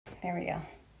There we go.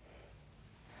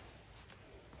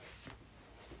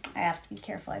 I have to be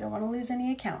careful. I don't want to lose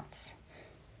any accounts.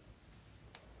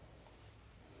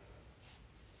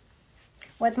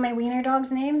 What's my wiener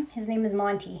dog's name? His name is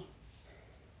Monty.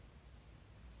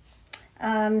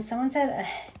 Someone said,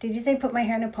 did you say put my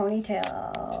hair in a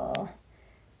ponytail?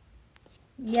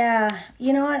 Yeah,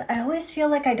 you know what? I always feel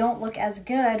like I don't look as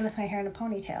good with my hair in a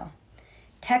ponytail.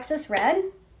 Texas Red,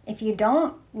 if you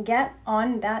don't get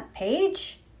on that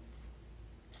page,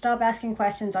 stop asking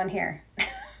questions on here.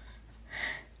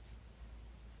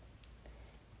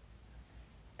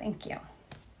 Thank you.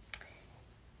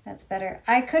 That's better.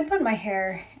 I could put my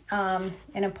hair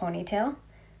in a ponytail.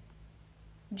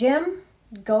 Jim,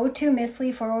 go to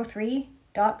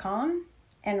missly403.com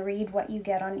and read what you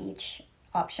get on each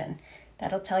option.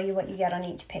 That'll tell you what you get on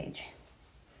each page.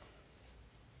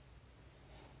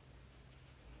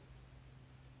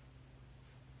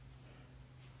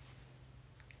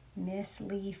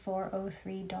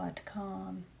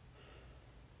 missly403.com.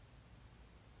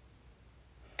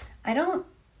 I don't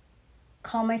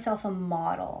call myself a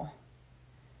model.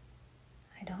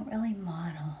 I don't really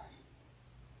model.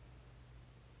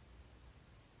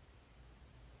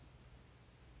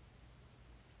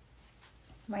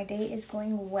 My day is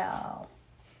going well.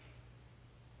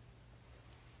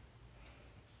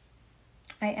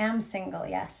 I am single,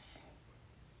 yes.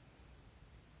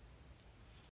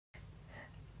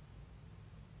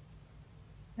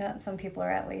 Some people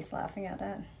are at least laughing at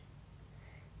that.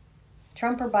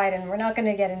 Trump or Biden, we're not going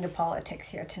to get into politics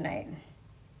here tonight.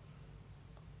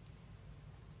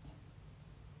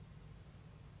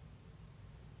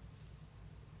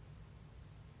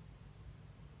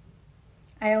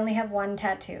 I only have one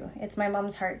tattoo. It's my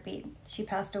mom's heartbeat. She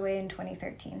passed away in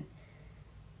 2013.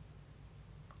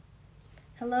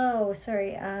 Hello,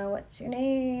 sorry, what's your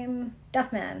name?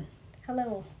 Duffman.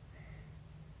 Hello.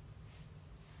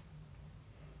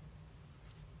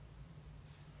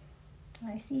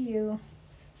 I see you.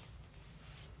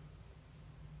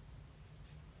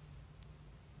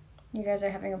 You guys are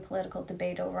having a political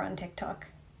debate over on TikTok.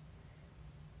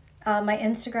 My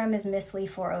Instagram is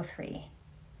missly403.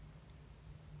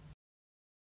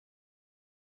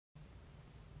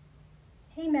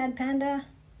 Hey, Mad Panda.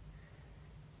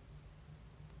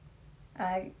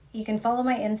 You can follow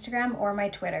my Instagram or my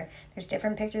Twitter. There's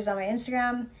different pictures on my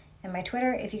Instagram and my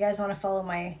Twitter. If you guys want to follow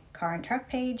my car and truck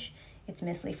page, it's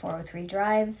missly403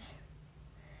 drives.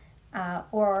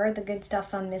 Or the good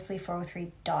stuff's on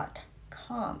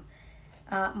missly403.com.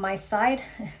 My side,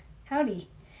 howdy.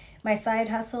 My side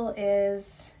hustle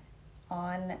is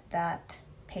on that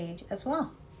page as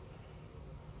well.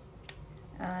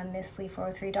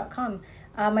 Missly403.com.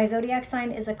 My zodiac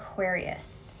sign is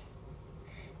Aquarius.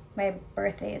 My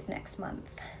birthday is next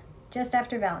month, just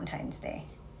after Valentine's Day.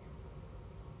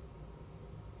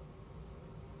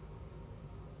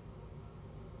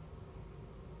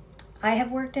 I have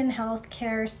worked in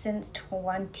healthcare since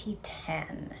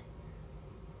 2010.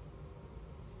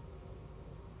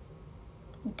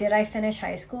 Did I finish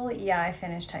high school? Yeah, I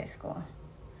finished high school.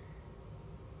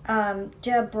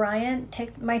 Jeb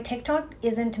Bryant, my TikTok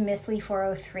isn't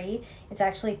missly403. It's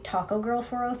actually Taco Girl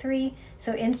 403.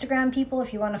 So Instagram people,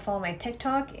 if you want to follow my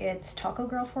TikTok, it's Taco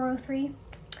Girl 403.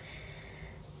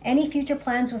 Any future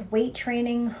plans with weight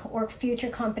training or future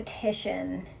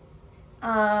competition?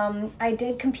 I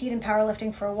did compete in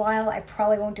powerlifting for a while. I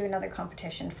probably won't do another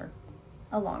competition for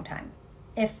a long time,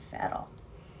 if at all.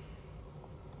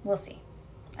 We'll see.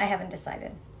 I haven't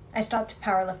decided. I stopped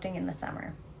powerlifting in the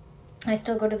summer. I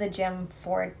still go to the gym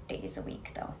 4 days a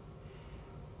week though.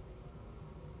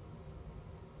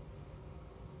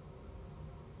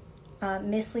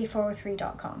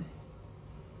 Missly403.com.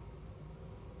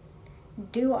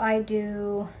 Do I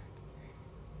do...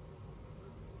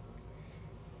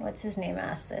 What's his name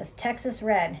asked this? Texas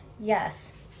Red.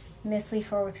 Yes.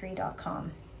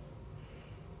 Missly403.com.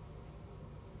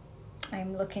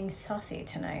 I'm looking saucy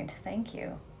tonight. Thank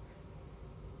you.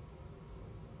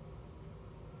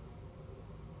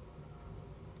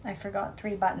 I forgot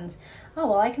 3 buttons. Oh,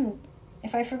 well, I can...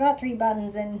 If I forgot 3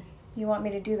 buttons and you want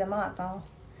me to do them up, I'll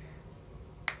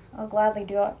gladly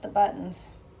do up the buttons.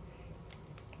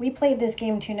 We played this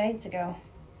game 2 nights ago.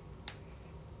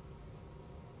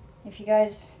 If you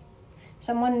guys...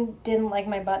 Someone didn't like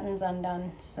my buttons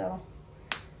undone, so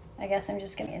I guess I'm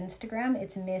just gonna Instagram.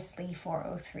 It's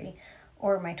missly403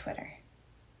 or my Twitter.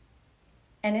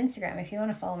 And Instagram, if you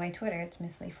want to follow my Twitter, it's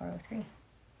missly403.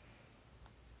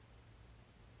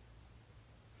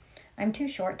 I'm too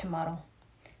short to model.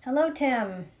 Hello,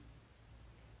 Tim.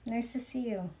 Nice to see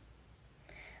you.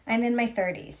 I'm in my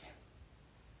 30s.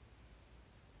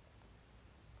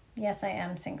 Yes, I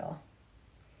am single.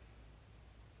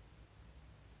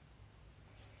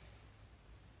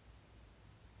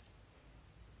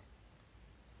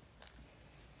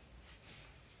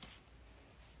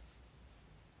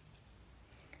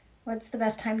 What's the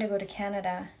best time to go to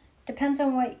Canada? Depends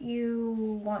on what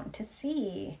you want to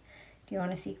see. Do you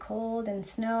want to see cold and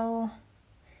snow?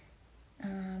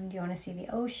 Do you want to see the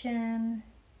ocean?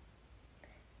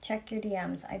 Check your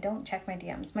DMs. I don't check my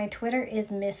DMs. My Twitter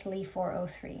is Miss Lee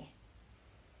 403.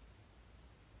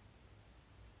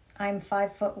 I'm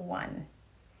 5'1".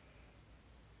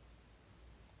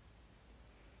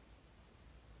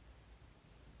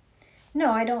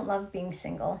 No, I don't love being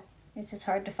single. It's just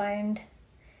hard to find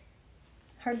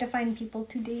people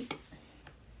to date.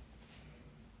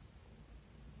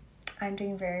 I'm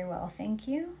doing very well, thank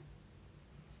you.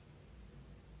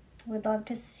 Would love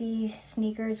to see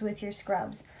sneakers with your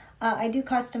scrubs. I do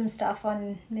custom stuff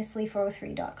on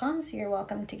misslee403.com, so you're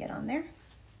welcome to get on there.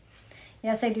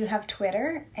 Yes, I do have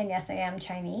Twitter, and yes, I am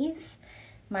Chinese.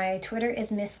 My Twitter is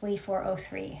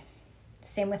misslee403.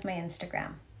 Same with my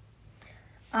Instagram.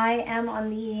 I am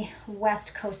on the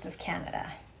west coast of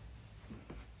Canada.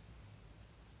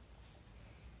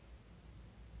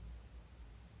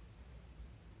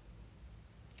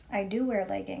 I do wear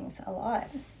leggings a lot.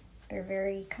 They're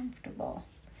very comfortable.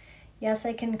 Yes,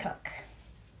 I can cook.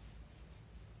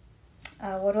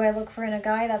 What do I look for in a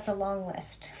guy? That's a long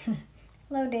list.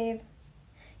 Hello, Dave.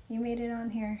 You made it on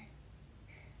here.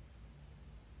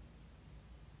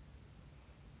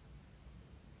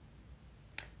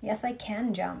 Yes, I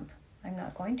can jump. I'm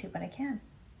not going to, but I can.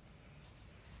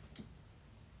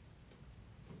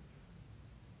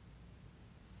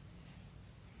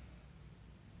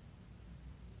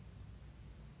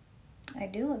 I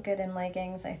do look good in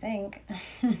leggings, I think.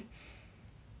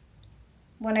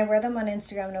 When I wear them on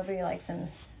Instagram, nobody likes them.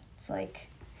 It's like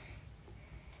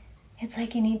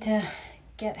you need to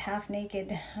get half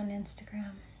naked on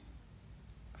Instagram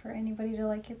for anybody to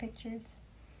like your pictures.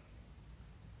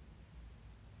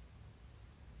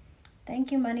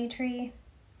 Thank you, Money Tree.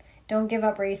 Don't give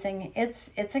up racing. It's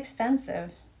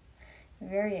expensive,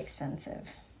 very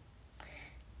expensive,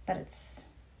 but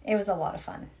it was a lot of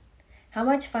fun. How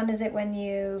much fun is it when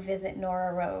you visit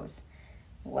Nora Rose?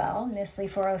 Well,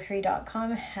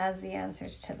 misslee403.com has the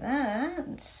answers to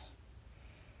that.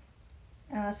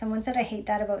 Someone said, I hate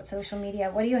that about social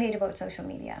media. What do you hate about social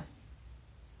media?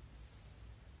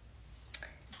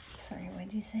 Sorry, what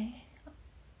did you say?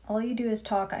 All you do is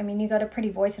talk. I mean, you got a pretty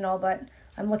voice and all, but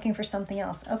I'm looking for something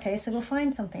else. Okay, so go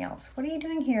find something else. What are you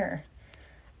doing here?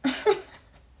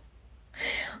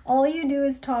 All you do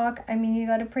is talk. I mean, you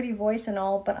got a pretty voice and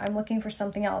all, but I'm looking for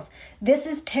something else. This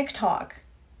is TikTok.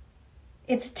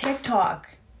 It's TikTok.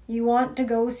 You want to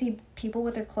go see people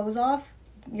with their clothes off?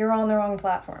 You're on the wrong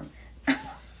platform.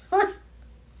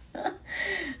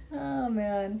 Oh,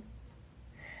 man.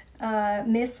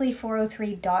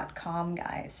 Misslee403.com,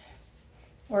 guys.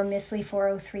 Or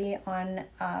Misslee403 on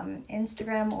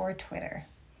Instagram or Twitter.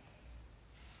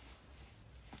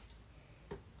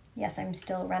 Yes, I'm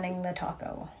still running the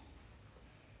taco.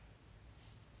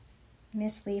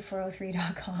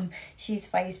 Misslee403.com. She's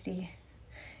feisty.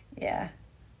 Yeah.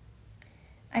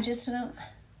 I just don't...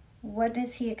 What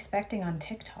is he expecting on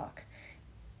TikTok?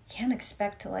 Can't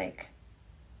expect to, like...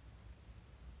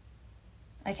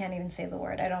 I can't even say the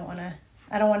word. I don't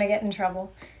want to get in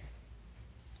trouble.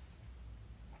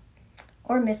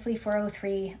 Or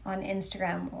Misslee403 on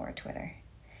Instagram or Twitter.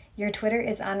 Your Twitter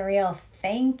is unreal.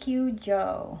 Thank you,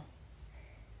 Joe.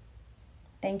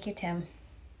 Thank you, Tim.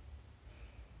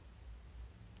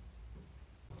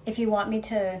 If you want me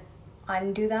to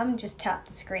undo them, just tap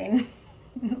the screen.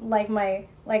 like my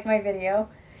video.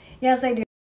 Yes, I do.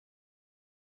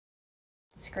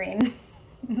 Screen.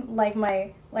 like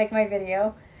my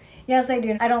video. Yes, I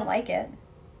do. I don't like it.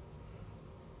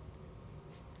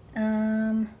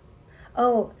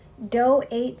 Oh,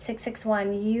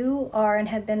 Doe8661, you are and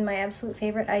have been my absolute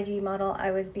favorite IG model.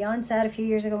 I was beyond sad a few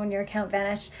years ago when your account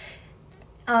vanished.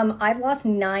 I've lost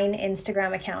 9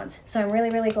 Instagram accounts, so I'm really,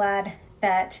 really glad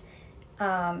that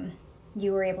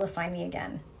you were able to find me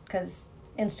again, because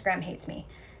Instagram hates me.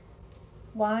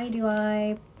 Why do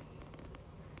I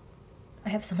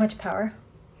have so much power?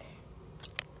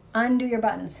 Undo your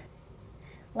buttons.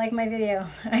 Like my video.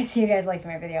 I see you guys liking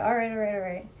my video. All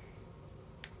right.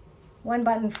 1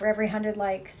 button for every 100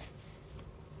 likes.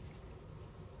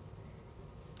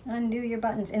 Undo your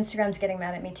buttons. Instagram's getting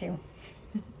mad at me too.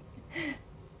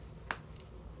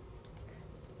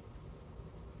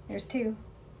 There's 2.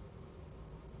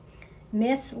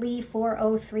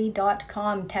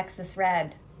 Misslee403.com, Texas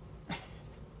Red.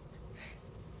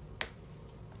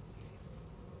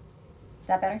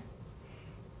 that better?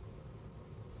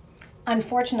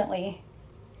 Unfortunately,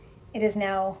 it is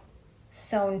now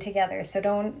sewn together, so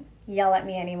don't yell at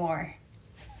me anymore.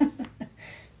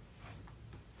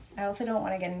 I also don't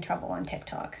want to get in trouble on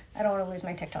TikTok. I don't want to lose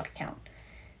my TikTok account.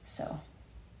 So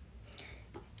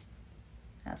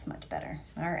that's much better.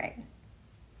 All right.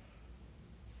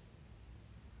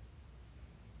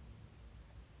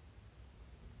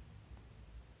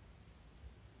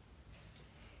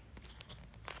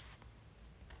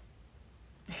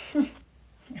 All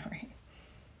right.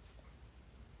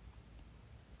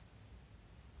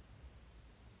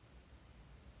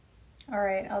 All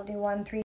right, I'll do 1, 3.